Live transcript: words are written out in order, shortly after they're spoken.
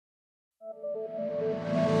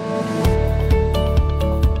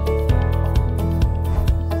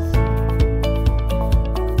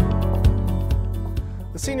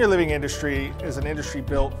senior living industry is an industry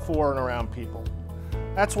built for and around people.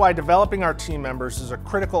 That's why developing our team members is a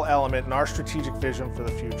critical element in our strategic vision for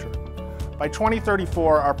the future. By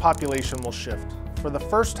 2034, our population will shift. For the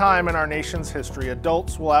first time in our nation's history,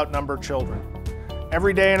 adults will outnumber children.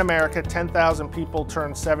 Every day in America, 10,000 people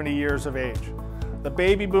turn 70 years of age. The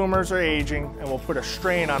baby boomers are aging and will put a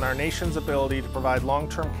strain on our nation's ability to provide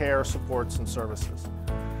long-term care, supports, and services.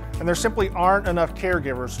 And there simply aren't enough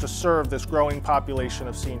caregivers to serve this growing population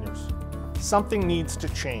of seniors. Something needs to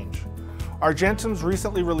change. Argentum's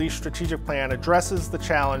recently released strategic plan addresses the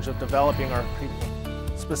challenge of developing our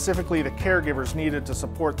people, specifically the caregivers needed to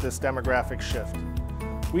support this demographic shift.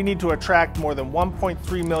 We need to attract more than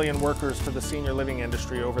 1.3 million workers to the senior living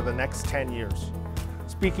industry over the next 10 years.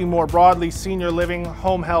 Speaking more broadly, senior living,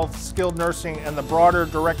 home health, skilled nursing, and the broader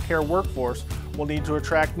direct care workforce will need to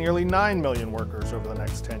attract nearly 9 million workers over the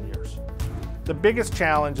next 10 years. The biggest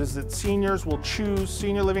challenge is that seniors will choose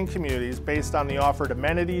senior living communities based on the offered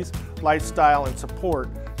amenities, lifestyle, and support,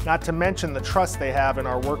 not to mention the trust they have in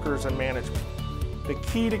our workers and management. The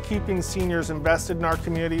key to keeping seniors invested in our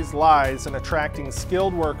communities lies in attracting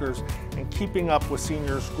skilled workers and keeping up with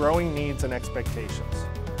seniors' growing needs and expectations.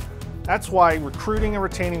 That's why recruiting and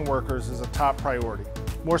retaining workers is a top priority.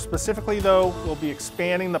 More specifically though, we'll be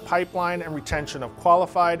expanding the pipeline and retention of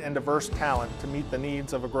qualified and diverse talent to meet the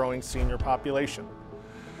needs of a growing senior population.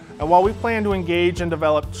 And while we plan to engage and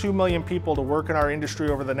develop 2 million people to work in our industry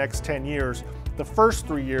over the next 10 years, the first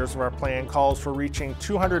 3 years of our plan calls for reaching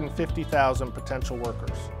 250,000 potential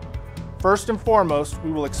workers. First and foremost,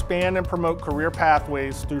 we will expand and promote career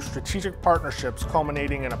pathways through strategic partnerships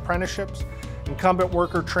culminating in apprenticeships, incumbent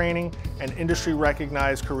worker training, and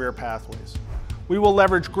industry-recognized career pathways. We will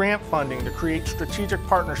leverage grant funding to create strategic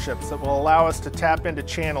partnerships that will allow us to tap into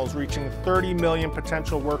channels reaching 30 million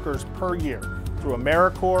potential workers per year through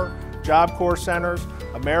AmeriCorps, Job Corps centers,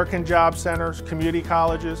 American Job Centers, community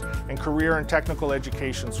colleges, and career and technical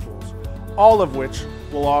education schools, all of which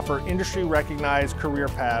will offer industry-recognized career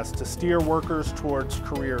paths to steer workers towards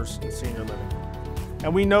careers in senior living.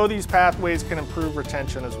 And we know these pathways can improve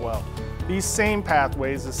retention as well. These same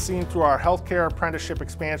pathways, as seen through our healthcare apprenticeship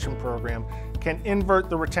expansion program, can invert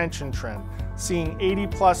the retention trend, seeing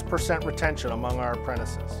 80+% retention among our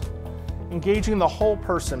apprentices. Engaging the whole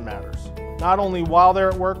person matters, not only while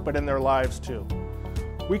they're at work, but in their lives too.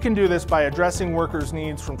 We can do this by addressing workers'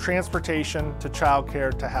 needs from transportation to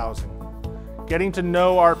childcare to housing. Getting to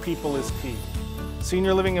know our people is key.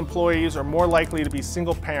 Senior living employees are more likely to be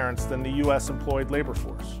single parents than the U.S. employed labor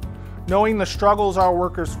force. Knowing the struggles our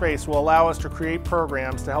workers face will allow us to create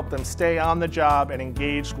programs to help them stay on the job and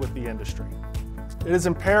engaged with the industry. It is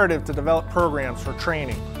imperative to develop programs for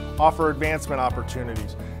training, offer advancement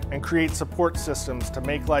opportunities, and create support systems to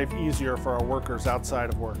make life easier for our workers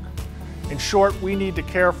outside of work. In short, we need to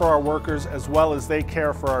care for our workers as well as they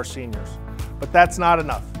care for our seniors. But that's not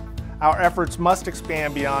enough. Our efforts must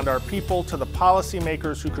expand beyond our people to the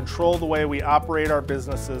policymakers who control the way we operate our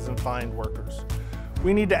businesses and find workers.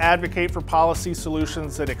 We need to advocate for policy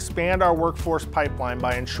solutions that expand our workforce pipeline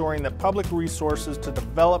by ensuring that public resources to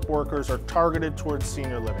develop workers are targeted towards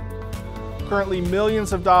senior living. Currently,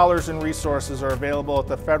 millions of dollars in resources are available at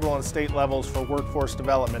the federal and state levels for workforce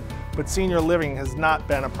development, but senior living has not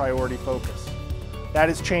been a priority focus. That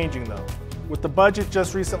is changing though. With the budget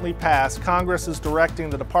just recently passed, Congress is directing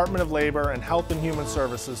the Department of Labor and Health and Human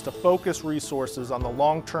Services to focus resources on the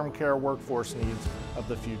long-term care workforce needs of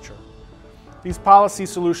the future. These policy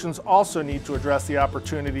solutions also need to address the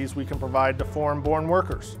opportunities we can provide to foreign-born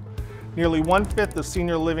workers. Nearly 1/5 of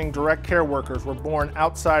senior living direct care workers were born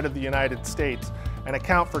outside of the United States and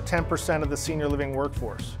account for 10% of the senior living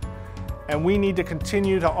workforce. And we need to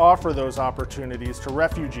continue to offer those opportunities to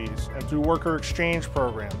refugees and through worker exchange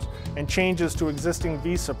programs and changes to existing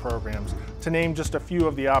visa programs, to name just a few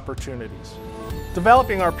of the opportunities.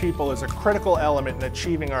 Developing our people is a critical element in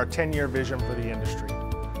achieving our 10-year vision for the industry.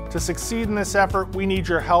 To succeed in this effort, we need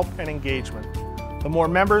your help and engagement. The more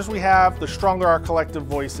members we have, the stronger our collective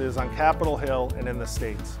voice is on Capitol Hill and in the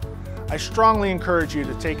states. I strongly encourage you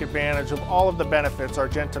to take advantage of all of the benefits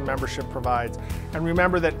Argentum membership provides, and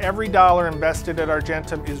remember that every dollar invested at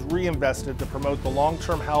Argentum is reinvested to promote the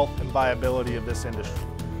long-term health and viability of this industry.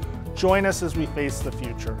 Join us as we face the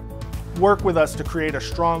future. Work with us to create a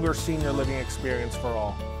stronger senior living experience for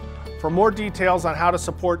all. For more details on how to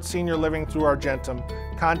support senior living through Argentum,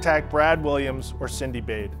 contact Brad Williams or Cindy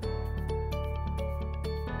Bade.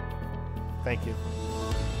 Thank you.